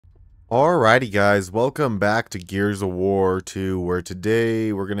Alrighty guys, welcome back to Gears of War 2, where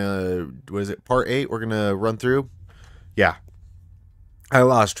today we're gonna, what is it, part 8 we're gonna run through? Yeah, I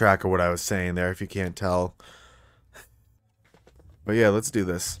lost track of what I was saying there if you can't tell. But yeah, let's do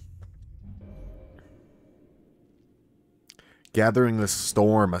this. Gathering the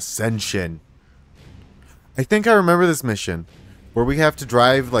Storm, Ascension. I think I remember this mission, where we have to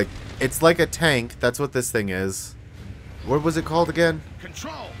drive, like, it's like a tank, that's what this thing is. What was it called again?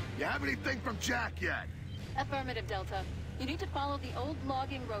 Control! You have anything from Jack yet? Affirmative, Delta. You need to follow the old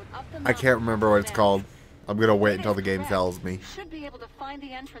logging road up the mountain. I can't remember what it's called. I'm gonna wait until the game tells me. You should be able to find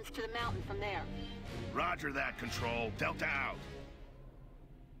the entrance to the mountain from there. Roger that, Control. Delta out.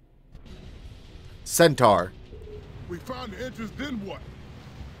 Centaur. We found the entrance, then what?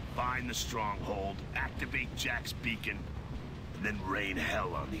 Find the stronghold, activate Jack's beacon, and then rain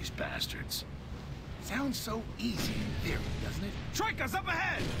hell on these bastards. Sounds so easy in theory, doesn't it? Troika's up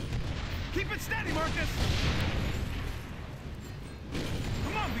ahead! Keep it steady, Marcus!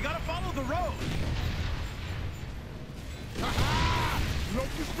 Come on, we gotta follow the road! Ha-ha!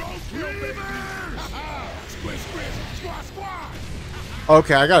 Locust roadkill, baby! Ha-ha! Squish, squish! Squash, squash!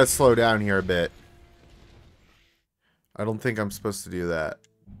 Okay, I gotta slow down here a bit. I don't think I'm supposed to do that.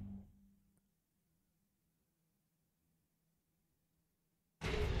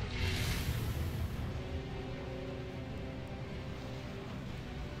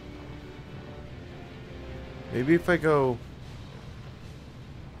 Maybe if I go...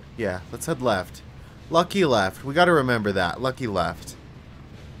 Yeah, let's head left. Lucky left. We gotta remember that. Lucky left.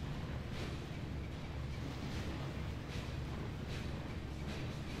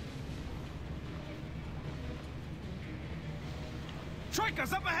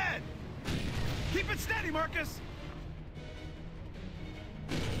 Troika's up ahead! Keep it steady, Marcus!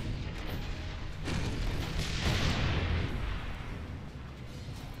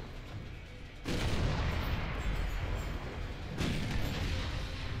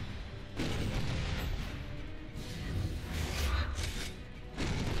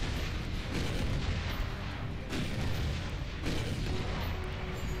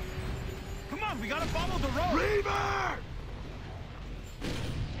 Come on, we gotta follow the road! Reaver!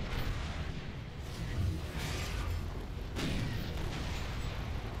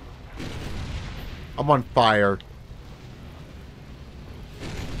 I'm on fire.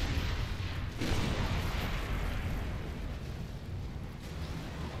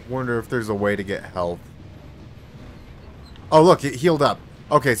 Wonder if there's a way to get health. Oh, look, it healed up.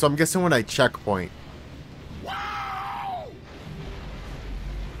 Okay, so I'm guessing when I checkpoint. Wow!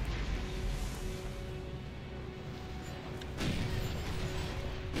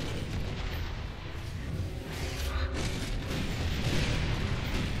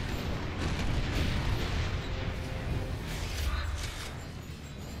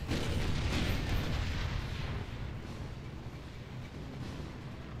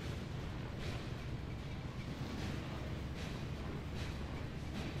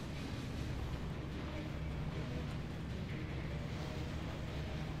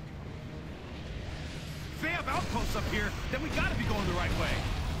 If they have outposts up here, then we gotta be going the right way.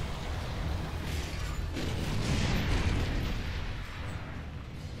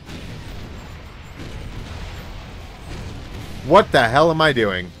 What the hell am I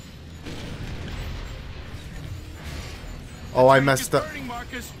doing? Oh, I messed up. Burning,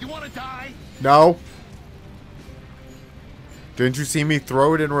 Marcus. You wanna die? No. Didn't you see me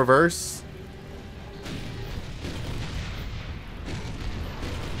throw it in reverse?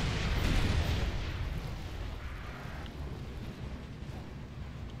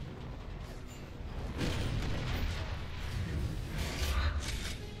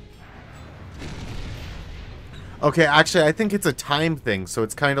 Okay, actually, I think it's a time thing, so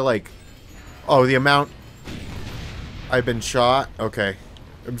it's kind of like... Oh, the amount I've been shot? Okay.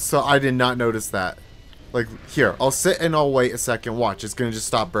 So I did not notice that. Like, here, I'll sit and I'll wait a second. Watch, it's gonna just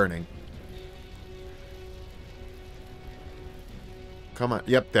stop burning. Come on.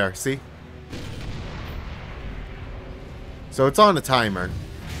 Yep, there. See? So it's on a timer.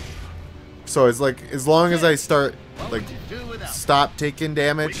 So it's like, as long as I start, like, stop taking We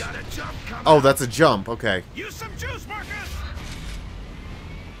damage. got a jump coming. Oh, that's a jump. Okay. Use some juice, Marcus!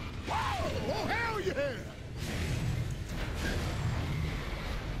 Wow! Oh, hell yeah!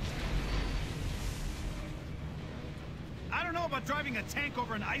 I don't know about driving a tank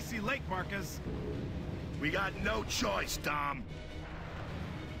over an icy lake, Marcus. We got no choice, Dom.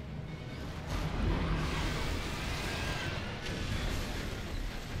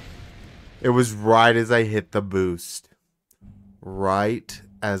 It was right as I hit the boost. Right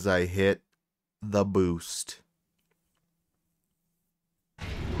as I hit the boost.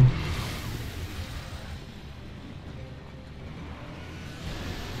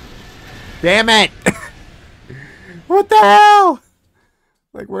 Damn it! What the hell?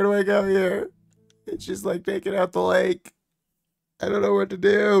 Like, where do I go here? It's just like taking out the lake. I don't know what to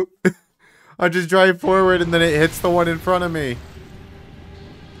do. I just drive forward and then it hits the one in front of me.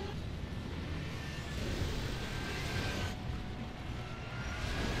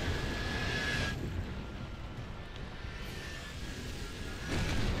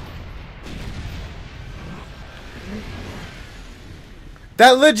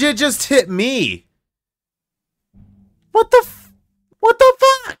 That legit just hit me. What the fuck?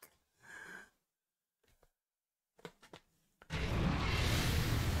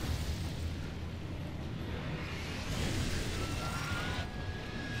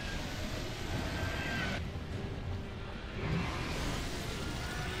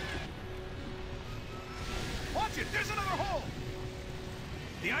 Watch it! There's another hole!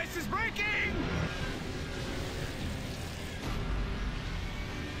 The ice is breaking!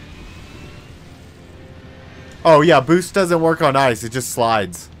 Oh yeah, boost doesn't work on ice, it just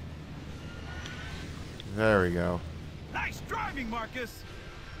slides. There we go. Nice driving, Marcus!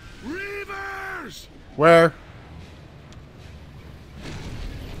 Reavers! Where?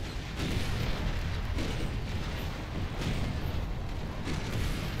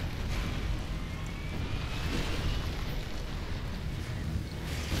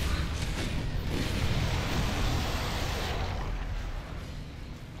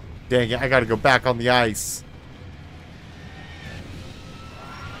 Dang it, I gotta go back on the ice.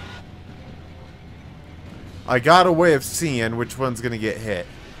 I got a way of seeing which one's gonna get hit.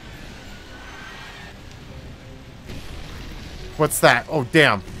 What's that? Oh,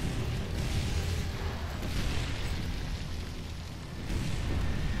 damn.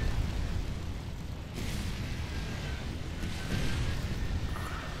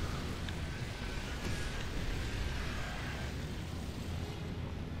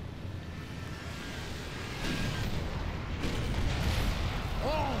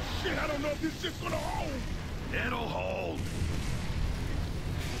 Oh, shit! I don't know if this shit's gonna hold! It'll hold.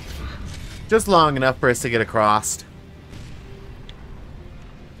 Just long enough for us to get across.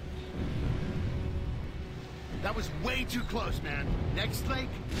 That was way too close, man. Next lake,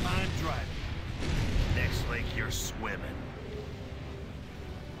 I'm driving. Next lake, you're swimming.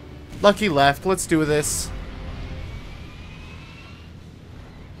 Lucky left, let's do this.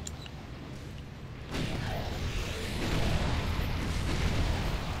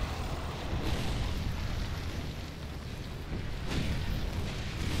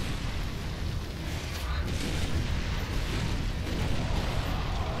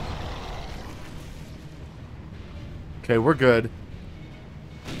 Okay, we're good.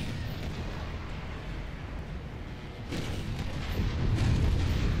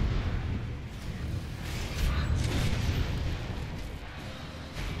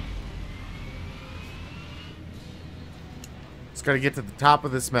 Just gotta get to the top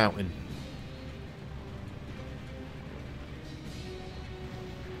of this mountain.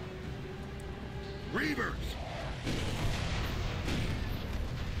 Reavers!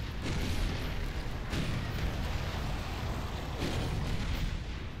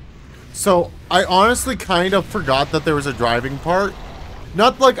 So, I honestly kind of forgot that there was a driving part.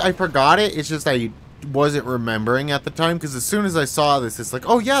 Not like I forgot it, it's just I wasn't remembering at the time, because as soon as I saw this, it's like,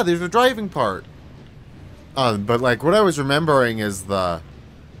 oh yeah, there's a driving part. But like, what I was remembering is the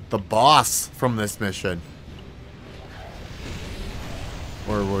boss from this mission.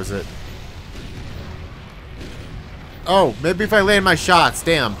 Or was it? Oh, maybe if I land my shots,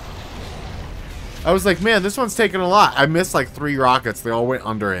 damn. I was like, man, this one's taking a lot. I missed like 3 rockets, they all went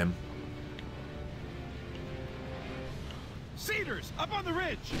under him. Cedars! Up on the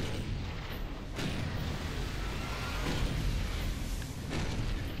ridge!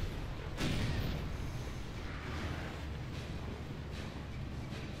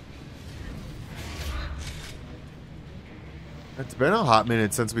 It's been a hot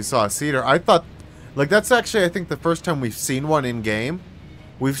minute since we saw a cedar. I thought, like, that's actually, I think, the first time we've seen one in game.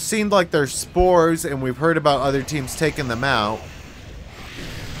 We've seen, like, their spores, and we've heard about other teams taking them out.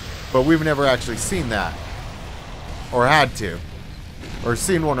 But we've never actually seen that. Or had to. Or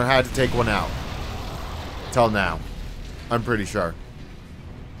seen one or had to take one out. Till now. I'm pretty sure.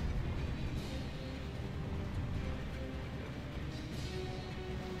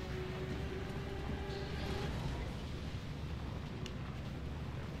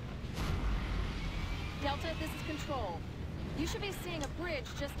 Delta, this is Control. You should be seeing a bridge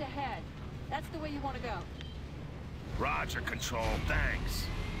just ahead. That's the way you want to go. Roger, Control. Thanks.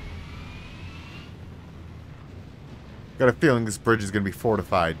 Got a feeling this bridge is going to be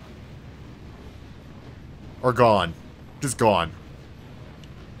fortified. Or gone. Just gone.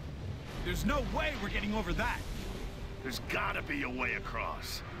 There's no way we're getting over that. There's gotta be a way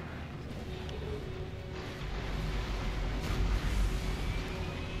across.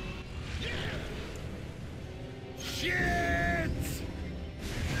 Shit!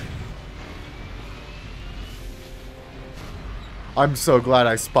 I'm so glad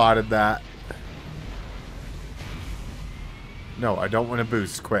I spotted that. No, I don't want to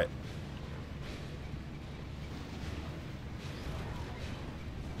boost. Quit.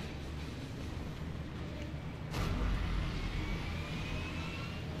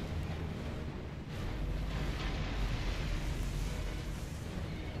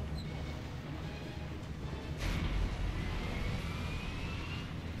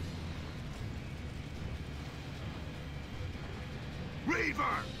 Reaver!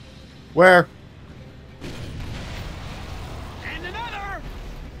 Where? And another!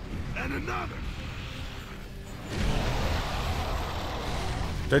 And another!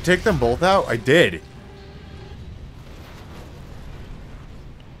 Did I take them both out? I did.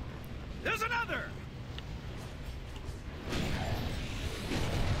 There's another!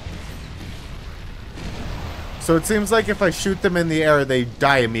 So it seems like if I shoot them in the air, they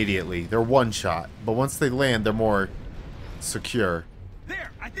die immediately. They're one shot. But once they land, they're more secure.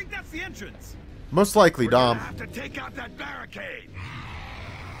 There! I think that's the entrance! Most likely, We're Dom. gonna have to take out that barricade!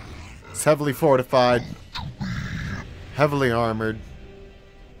 It's heavily fortified. Heavily armored.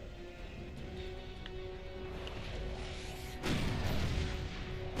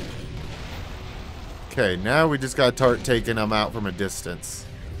 Okay, now we just gotta start taking them out from a distance.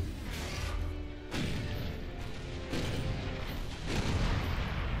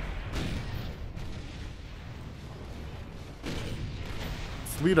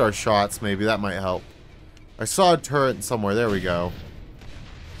 Let's lead our shots, maybe. That might help. I saw a turret somewhere. There we go.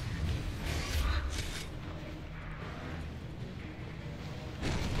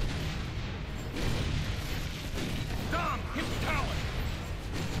 Dom, hit the tower!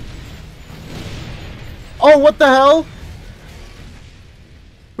 Oh, what the hell?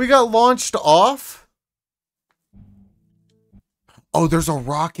 We got launched off? Oh, there's a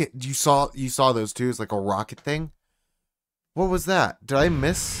rocket. You saw those too? It's like a rocket thing? What was that? Did I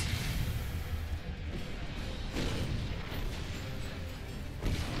miss?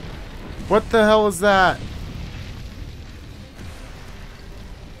 What the hell is that?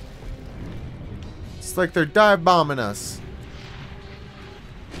 It's like they're dive bombing us.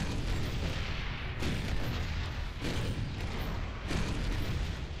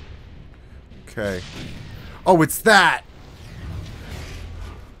 Okay. Oh, it's that!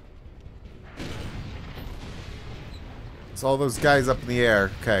 It's all those guys up in the air.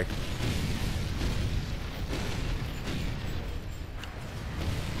 Okay.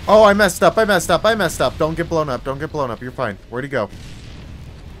 Oh, I messed up. I messed up. I messed up. Don't get blown up. Don't get blown up. You're fine. Where'd he go?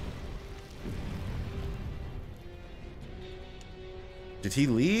 Did he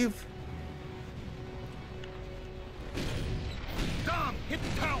leave? Dom, hit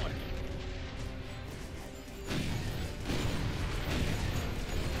the tower!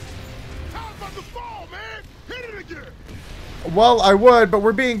 Tower's about to fall, man! Hit it again! Well, I would, but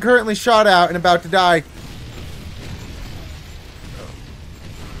we're being currently shot out and about to die.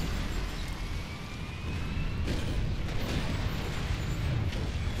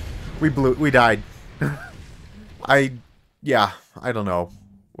 We died. Yeah, I don't know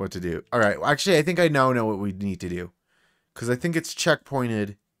what to do. All right, actually, I think I now know what we need to do. Because I think it's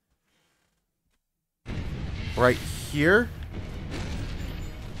checkpointed right here.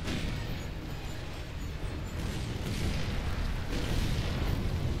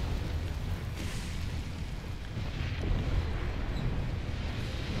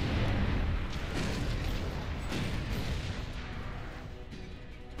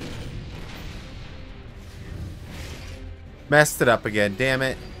 Messed it up again, damn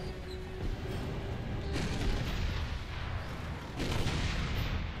it.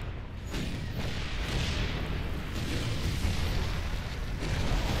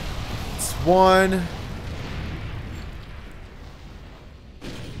 It's one.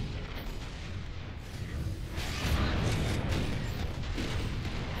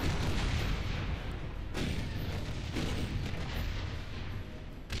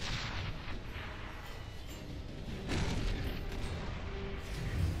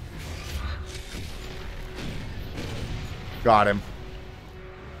 Got him.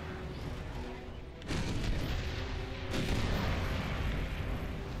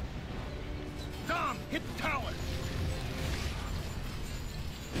 Dom, hit the tower!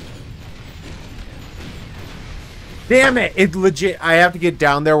 Damn it! It legit. I have to get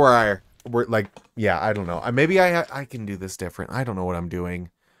down there where like, yeah, I don't know. Maybe I can do this different. I don't know what I'm doing.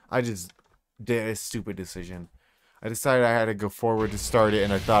 I just did a stupid decision. I decided I had to go forward to start it,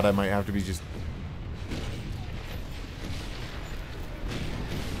 and I thought I might have to be just...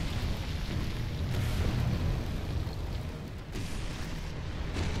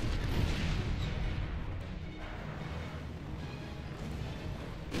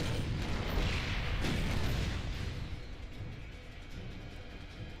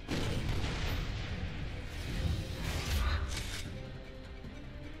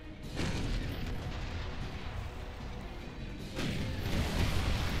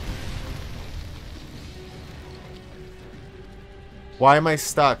 Why am I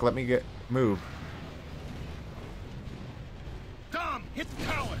stuck? Let me move. Dom, hit the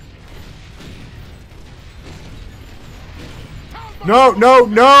tower. No, no,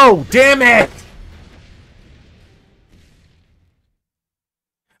 no! Damn it!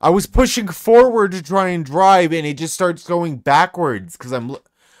 I was pushing forward to try and drive, and it just starts going backwards because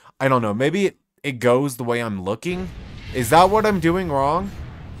I don't know. Maybe it goes the way I'm looking. Is that what I'm doing wrong?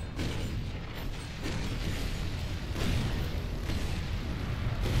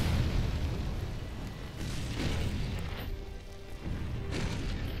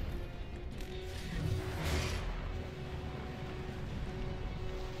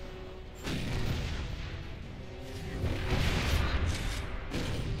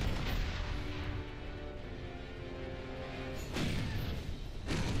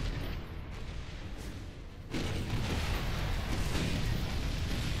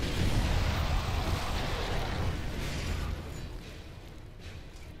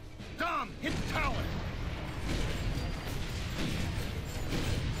 Dom, hit the tower.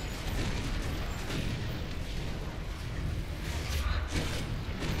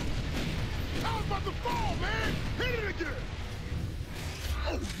 I was about to fall, man. Hit it again.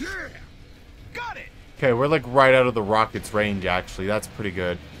 Oh yeah. Got it. Okay, we're like right out of the rocket's range, actually. That's pretty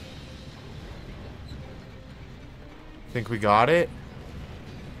good. Think we got it?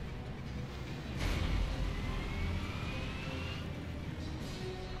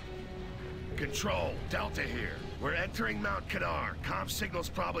 Control, Delta here. We're entering Mount Kadar. Comm signal's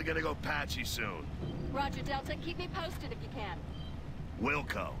probably gonna go patchy soon. Roger, Delta. Keep me posted if you can.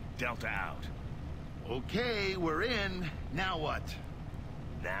 Wilco, Delta out. Okay, we're in. Now what?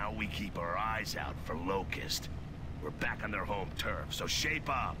 Now we keep our eyes out for Locust. We're back on their home turf, so shape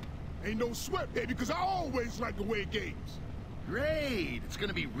up. Ain't no sweat, baby, because I always like to win games. Great. It's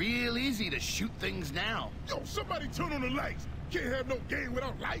gonna be real easy to shoot things now. Yo, somebody turn on the lights. Can't have no game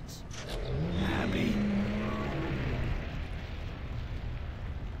without lights. Happy?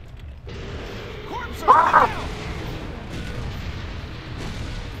 Corpse down!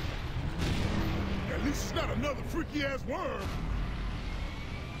 At least it's not another freaky-ass worm.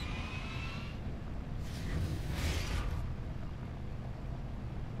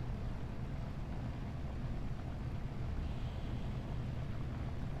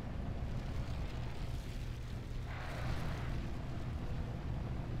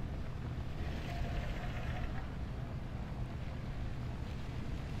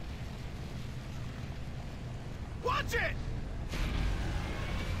 Watch it!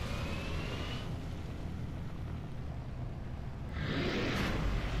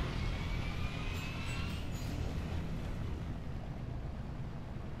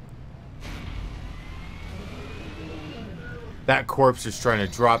 That corpse is trying to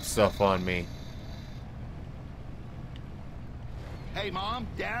drop stuff on me. Hey, Mom,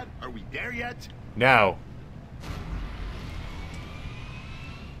 Dad, are we there yet? No.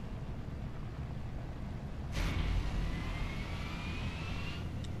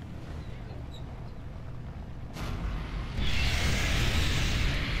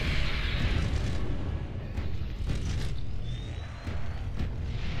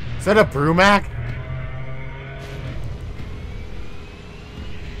 Is that a Brumac?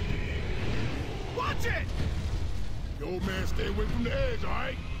 Watch it! The old man, stay away from the edge, all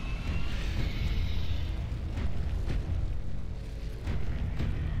right?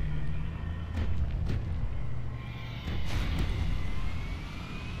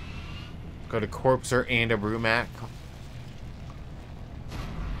 Got a Corpser and a Brumac.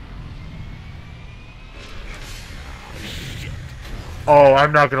 Oh,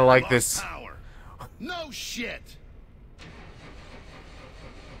 I'm not gonna like this. Power. No shit!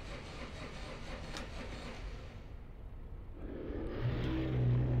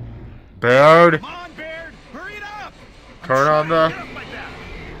 Baird! Come on, Baird! Hurry it up! Turn on the... Get up like that.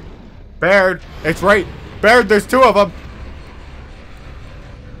 Baird! It's right! Baird, there's two of them!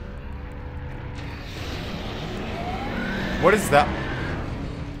 What is that?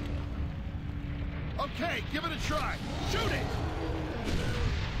 Okay, give it a try. Shoot it!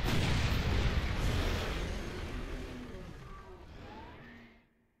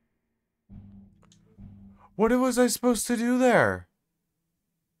 What was I supposed to do there?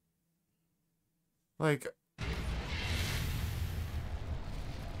 Like...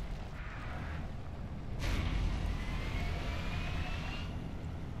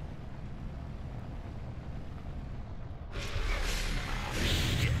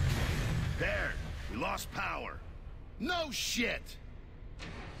 There, we lost power. No shit!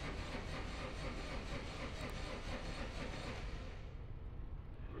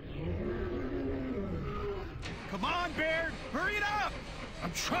 Come on, Baird! Hurry it up!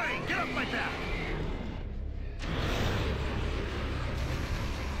 I'm trying! Get up my back!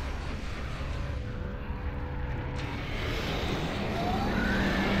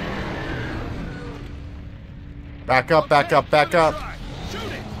 Back up, back up, back up. Try.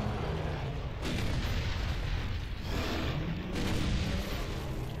 Shoot it!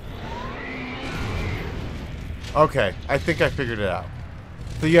 Okay, I think I figured it out.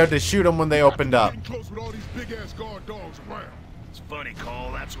 So you had to shoot them when they opened up. Getting close with all these big ass guard dogs around. It's funny,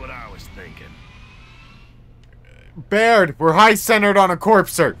 Cole. That's what I was thinking. Baird, we're high-centered on a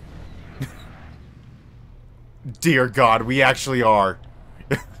corpser. Dear God, we actually are.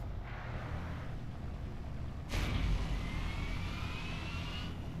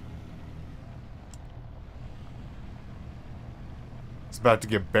 It's about to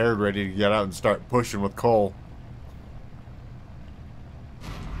get Baird ready to get out and start pushing with Cole.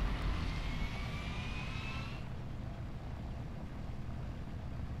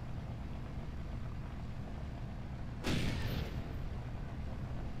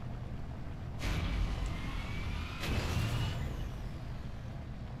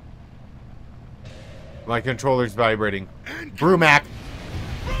 My controller's vibrating. Brumac!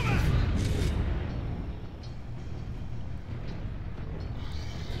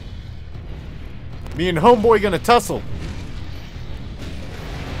 Me and Homeboy gonna tussle.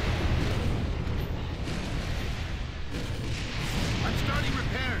 I'm starting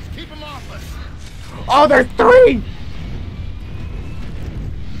repairs. Keep them off us. Oh, there's three!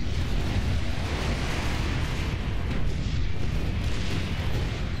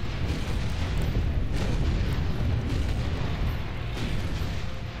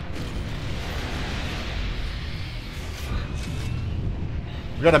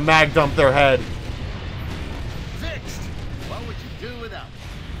 We gotta mag dump their head. Fixed. What would you do without me?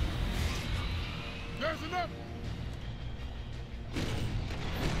 There's enough.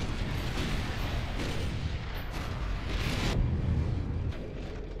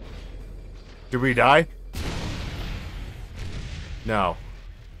 Did we die? No.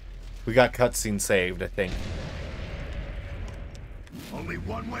 We got cutscene saved, I think. Only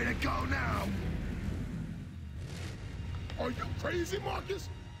one way to go now. Are you crazy, Marcus?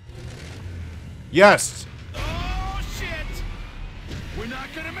 Yes! Oh, shit! We're not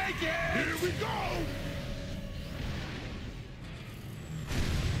gonna make it! Here we go.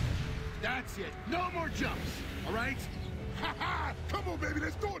 That's it. No more jumps. All right? Ha ha! Come on, baby.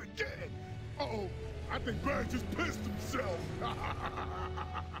 Let's do it again. Uh-oh. I think Bird just pissed himself.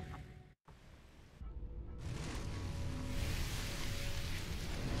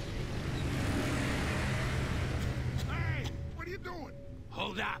 Hey, what are you doing?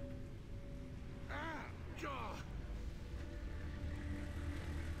 Hold up! Ah, God.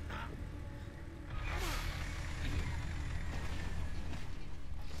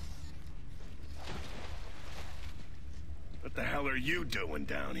 What the hell are you doing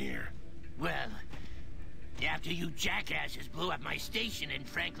down here? Well, after you jackasses blew up my station and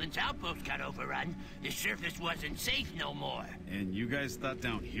Franklin's outpost got overrun, the surface wasn't safe no more. And you guys thought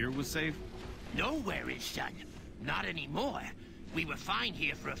down here was safe? Nowhere is, son. Not anymore. We were fine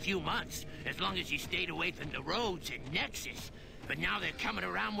here for a few months, as long as you stayed away from the roads and Nexus. But now they're coming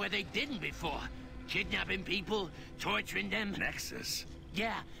around where they didn't before. Kidnapping people, torturing them. Nexus?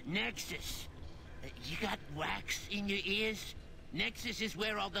 Yeah, Nexus. You got wax in your ears? Nexus is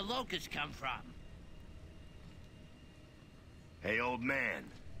where all the locusts come from. Hey, old man.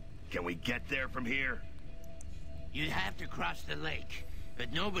 Can we get there from here? You'd have to cross the lake,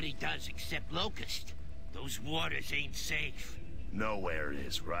 but nobody does except Locust. Those waters ain't safe. Nowhere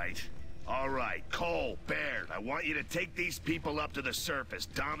is, right? All right, Cole, Baird, I want you to take these people up to the surface.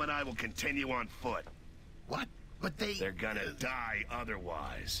 Dom and I will continue on foot. What? But they... They're gonna die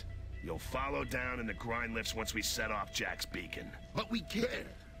otherwise. You'll follow down in the grind lifts once we set off Jack's beacon. But we can't.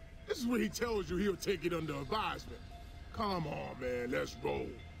 This is when he tells you he'll take it under advisement. Come on, man. Let's roll.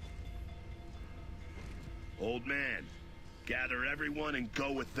 Old man, gather everyone and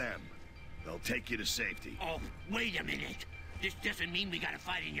go with them. They'll take you to safety. Oh, wait a minute. This doesn't mean we gotta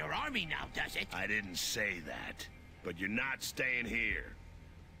fight in your army now, does it? I didn't say that, but you're not staying here.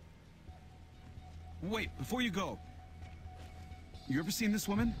 Wait, before you go. You ever seen this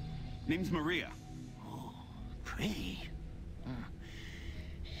woman? Name's Maria. Oh, pretty.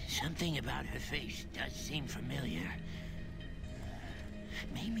 Something about her face does seem familiar.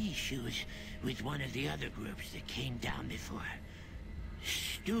 Maybe she was with one of the other groups that came down before.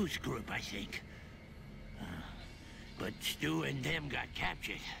 Stu's group, I think. But Stu and them got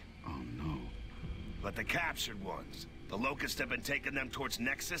captured. Oh, no. But the captured ones, the Locusts have been taking them towards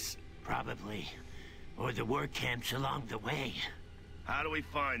Nexus? Probably. Or the work camps along the way. How do we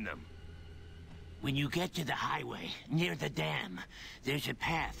find them? When you get to the highway, near the dam, there's a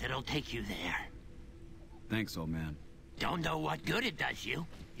path that'll take you there. Thanks, old man. Don't know what good it does you.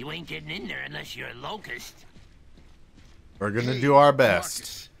 You ain't getting in there unless you're a Locust. We're gonna do our best.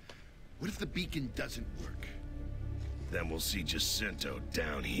 Marcus, what if the beacon doesn't work? Then we'll see Jacinto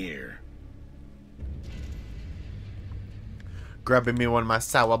down here. Grabbing me one of my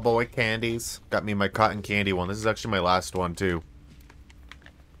sour boy candies. Got me my cotton candy one. This is actually my last one too.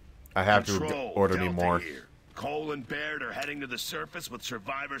 I have to order me more. Here. Cole and Baird are heading to the surface with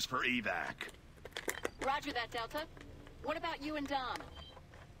survivors for evac. Roger that, Delta. What about you and Dom?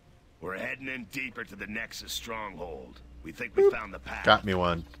 We're heading in deeper to the Nexus stronghold. We think we found the path. Got me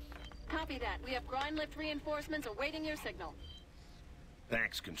one. Copy that. We have grind lift reinforcements awaiting your signal.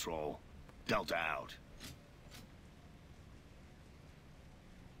 Thanks, Control. Delta out.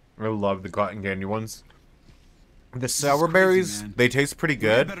 I love the cotton candy ones. The sour crazy, berries, man. they taste pretty You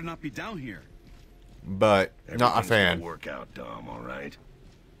good, better not be down here. but not a Everything's fan. gonna work out, Dom, all right?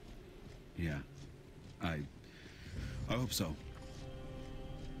 Yeah. I hope so.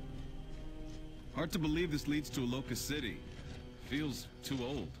 Hard to believe this leads to a Locust City. Feels too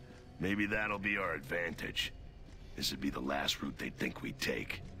old. Maybe that'll be our advantage. This would be the last route they'd think we'd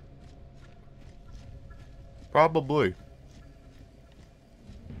take. Probably.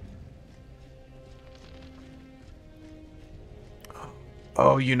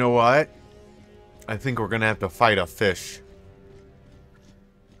 Oh, you know what? I think we're gonna have to fight a fish.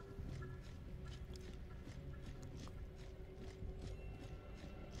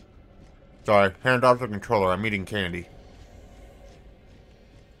 Sorry, hand off the controller. I'm eating candy.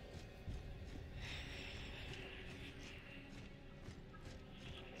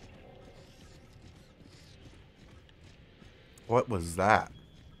 What was that?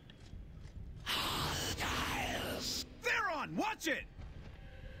 They're on! Watch it!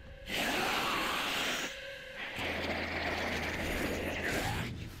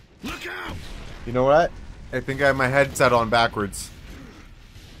 Look out! You know what? I think I have my headset on backwards.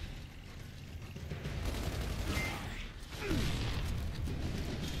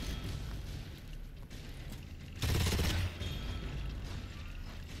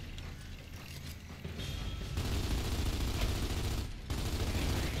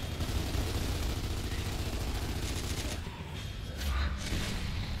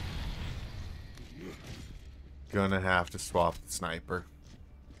 Gonna have to swap the sniper.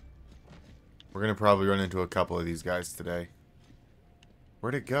 We're gonna probably run into a couple of these guys today.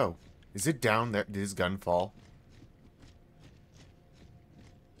 Where'd it go? Is it down there? Did his gun fall?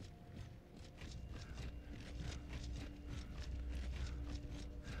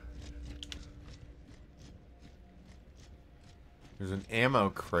 There's an ammo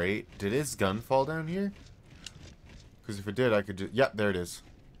crate. Did his gun fall down here? Because if it did, I could just... Yep, there it is.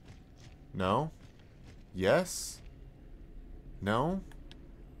 No? Yes? No?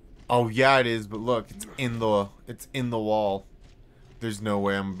 Oh yeah it is, but look, it's in the wall. There's no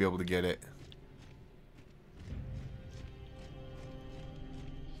way I'm gonna be able to get it.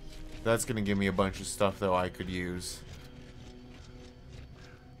 That's gonna give me a bunch of stuff though I could use.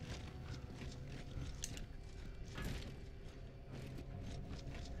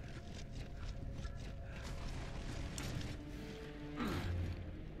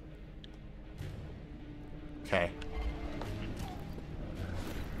 Okay.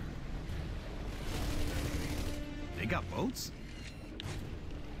 They got boats?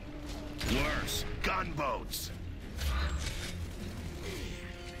 Worse, gunboats.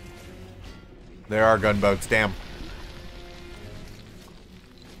 There are gunboats, damn.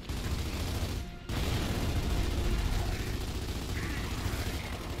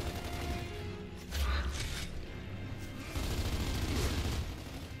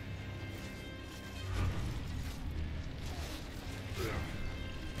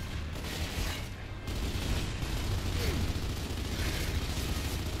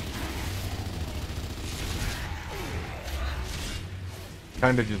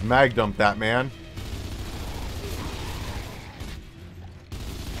 Kinda just mag dumped that man.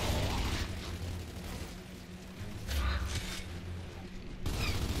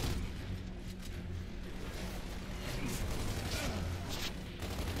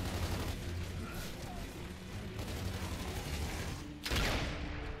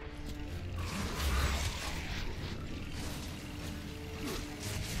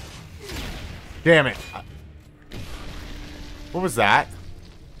 Damn it. What was that?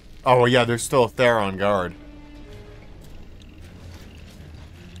 Oh, yeah, there's still a Ther on guard.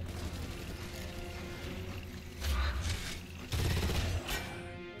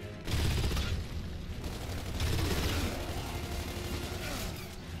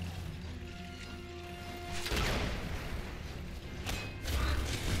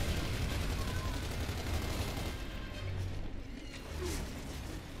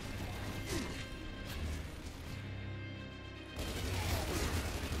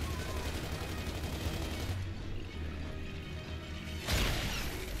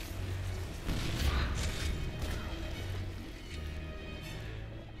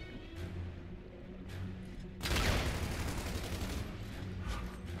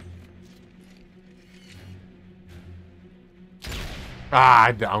 Ah,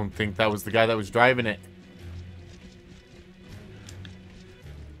 I don't think that was the guy that was driving it.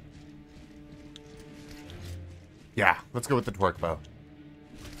 Yeah, let's go with the torque bow.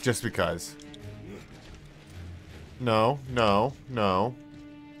 Just because. No, no, no.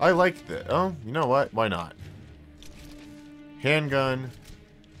 I like that. Oh, you know what? Why not? Handgun.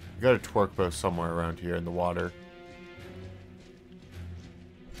 We got a torque bow somewhere around here in the water.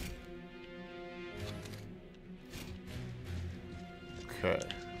 Okay.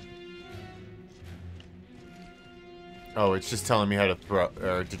 Oh, it's just telling me how to throw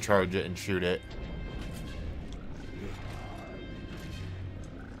or to charge it and shoot it.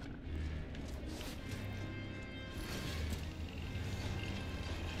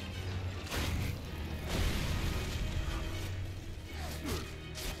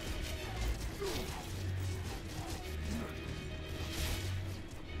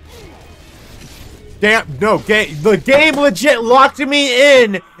 Damn, no, the game legit locked me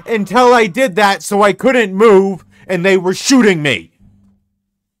in until I did that, so I couldn't move, and they were shooting me.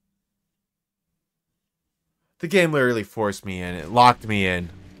 The game literally forced me in. It locked me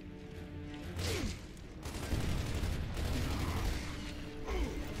in.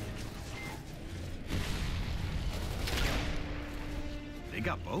 They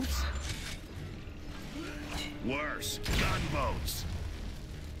got boats? Worse, gunboats.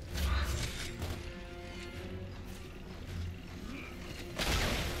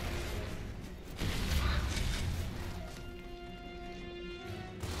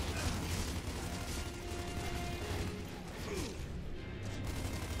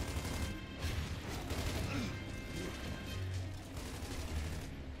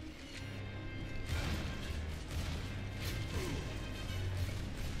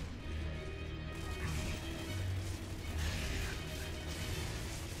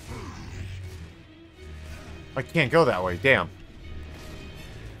 I can't go that way, damn.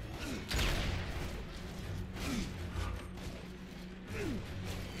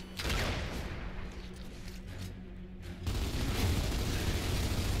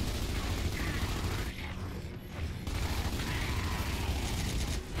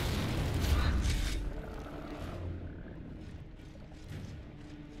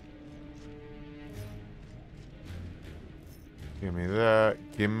 Give me that.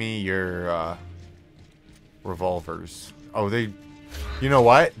 Give me your, revolvers. Oh, they... You know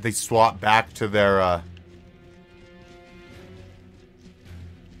what? They swap back to their,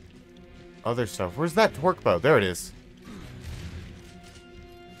 other stuff. Where's that torque bow? There it is.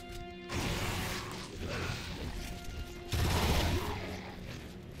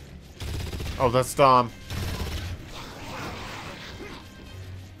 Oh, that's Dom.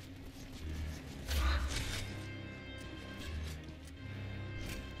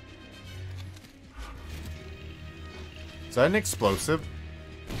 Is that an explosive?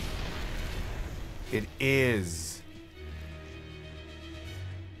 It is.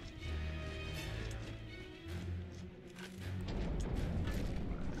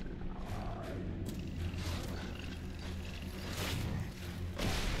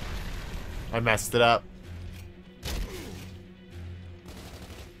 I messed it up.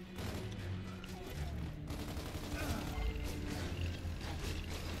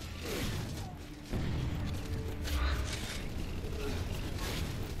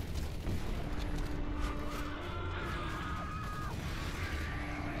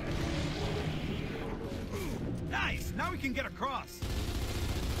 Nice! Now we can get across.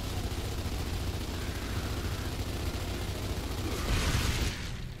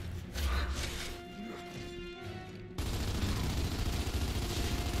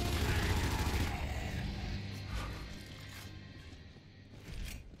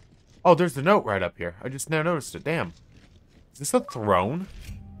 Oh, there's the note right up here. I just now noticed it. Damn. Is this a throne?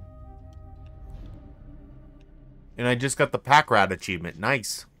 And I just got the pack rat achievement.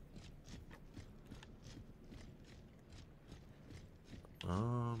 Nice.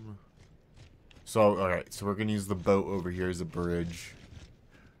 So, alright. So we're gonna use the boat over here as a bridge.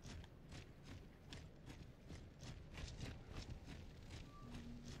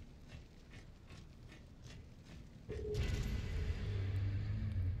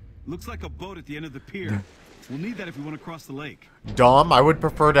 Looks like a boat at the end of the pier. We'll need that if we want to cross the lake. Dom, I would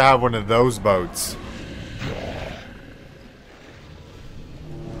prefer to have one of those boats.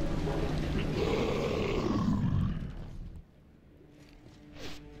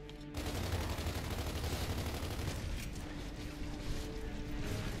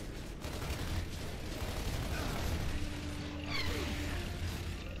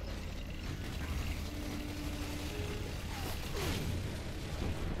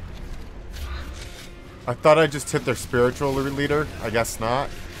 I thought I just hit their spiritual leader. I guess not.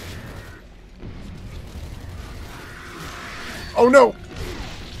 Oh no!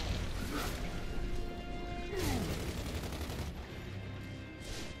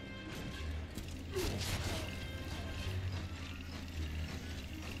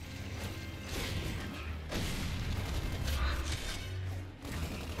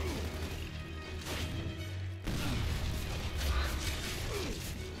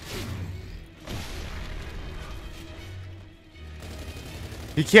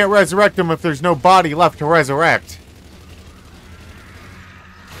 You can't resurrect him if there's no body left to resurrect.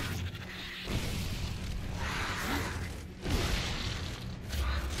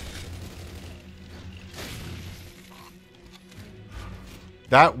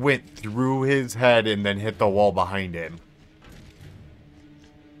 That went through his head and then hit the wall behind him.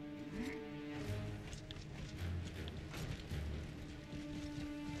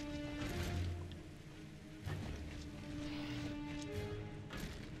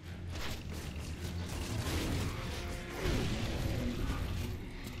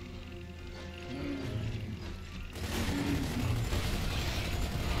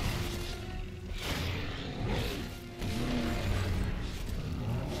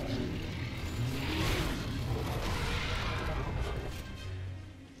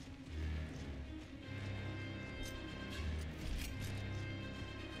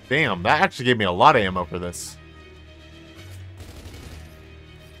 Damn, that actually gave me a lot of ammo for this.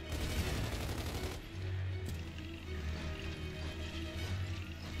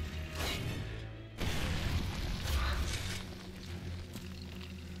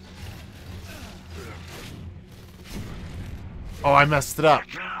 Oh, I messed it up.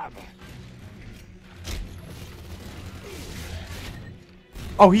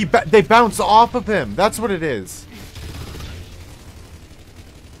 Oh, they bounce off of him. That's what it is.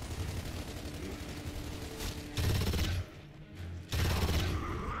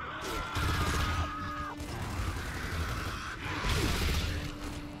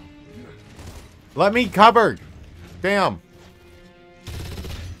 Let me cover. Damn.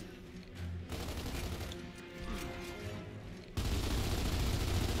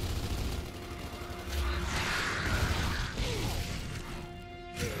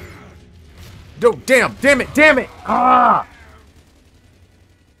 No, damn it. Ah!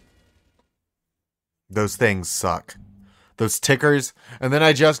 Those things suck. Those tickers. And then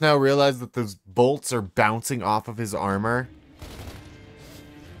I just now realized that those bolts are bouncing off of his armor.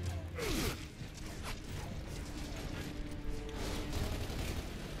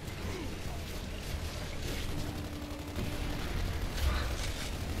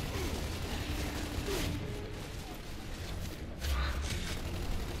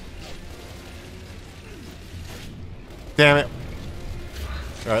 Damn it.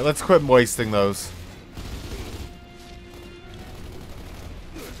 Alright, let's quit wasting those.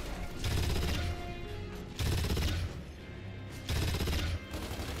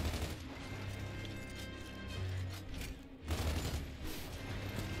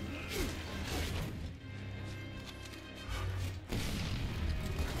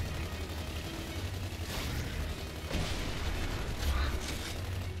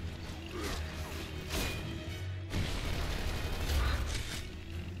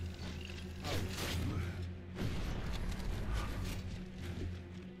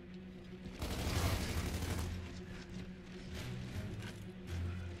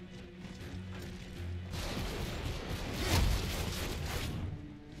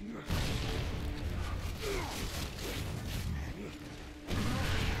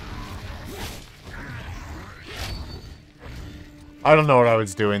 I don't know what I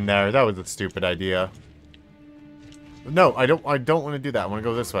was doing there. That was a stupid idea. No, I don't want to do that. I want to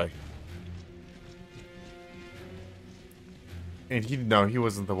go this way. And he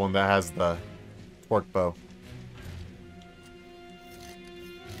wasn't the one that has the torque bow.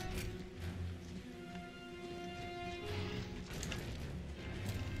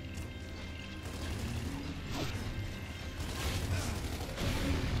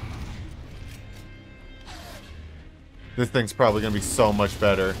 This thing's probably gonna be so much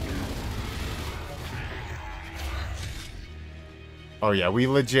better. Oh yeah, we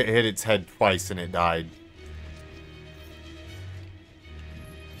legit hit its head twice and it died.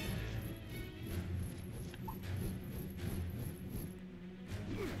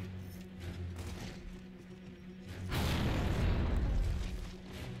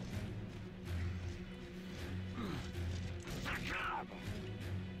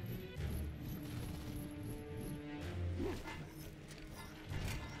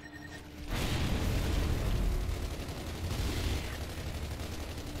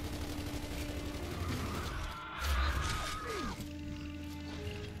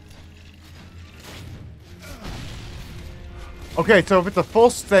 Okay, so if it's a full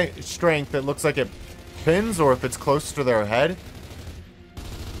strength, it looks like it pins, or if it's close to their head.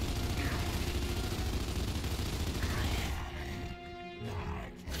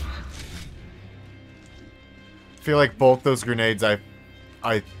 I feel like both those grenades I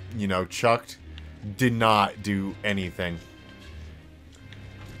you know, chucked did not do anything.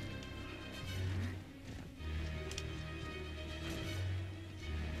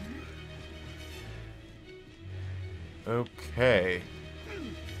 Okay.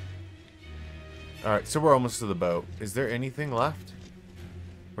 Alright, so we're almost to the boat. Is there anything left?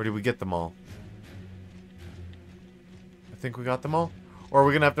 Or did we get them all? I think we got them all. Or are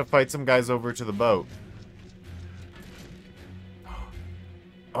we gonna have to fight some guys over to the boat?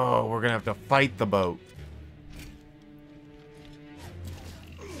 Oh, we're gonna have to fight the boat.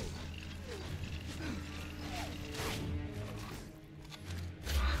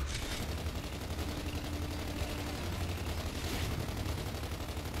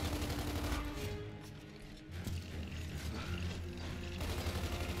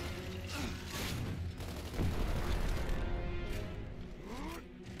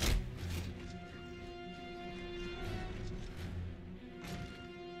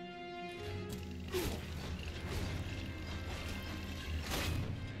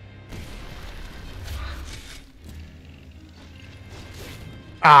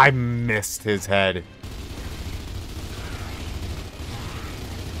 I missed his head.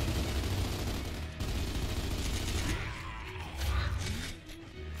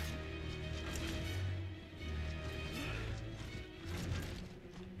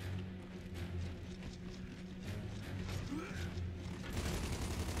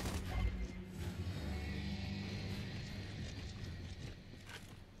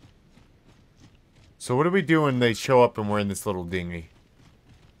 So what do we do when they show up and we're in this little dinghy?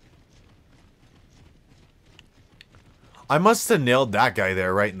 I must have nailed that guy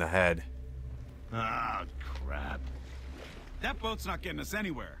there right in the head. Ah, crap. That boat's not getting us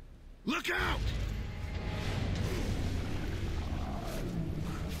anywhere. Look out!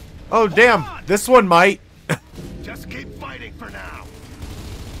 Oh, damn. This one might. Just keep fighting for now.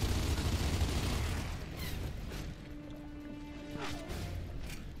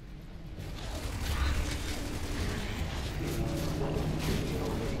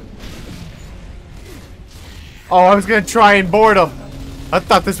 Oh, I was gonna try and board him. I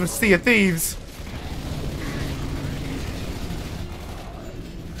thought this was Sea of Thieves.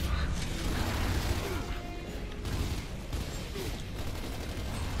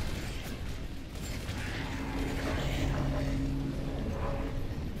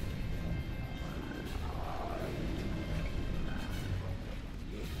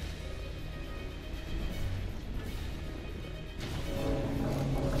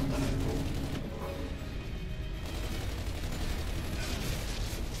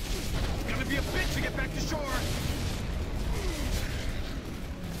 Be a bitch to get back to shore.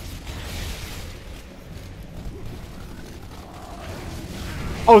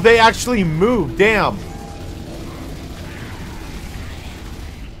 Oh, they actually moved. Damn.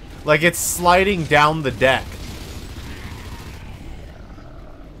 Like it's sliding down the deck.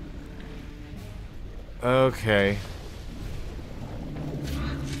 Okay.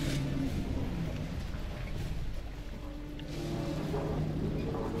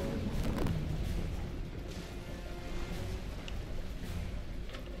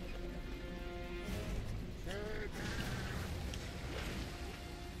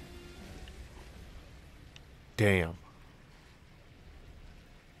 Damn.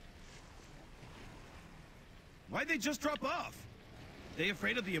 Why'd they just drop off? They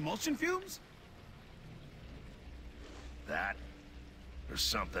afraid of the emulsion fumes? That or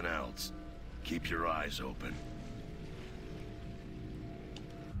something else. Keep your eyes open.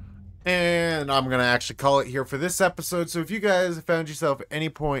 And I'm going to actually call it here for this episode. So if you guys found yourself at any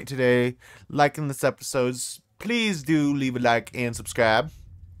point today liking this episode, please do leave a like and subscribe.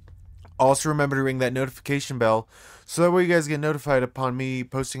 Also remember to ring that notification bell so that way you guys get notified upon me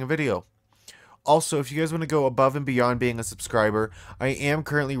posting a video. Also, if you guys want to go above and beyond being a subscriber, I am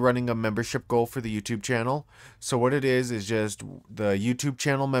currently running a membership goal for the YouTube channel. So what it is just the YouTube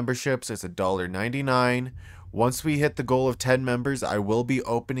channel memberships. It's $1.99. Once we hit the goal of 10 members, I will be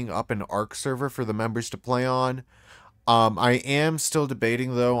opening up an ARC server for the members to play on. I am still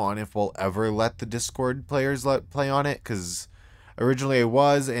debating, though, on if we'll ever let the Discord players play on it, because originally it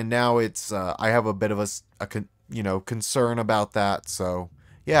was, and now it's, I have a bit of a concern about that, so,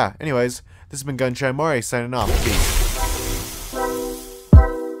 yeah, anyways, this has been GunShyMoray signing off. Peace.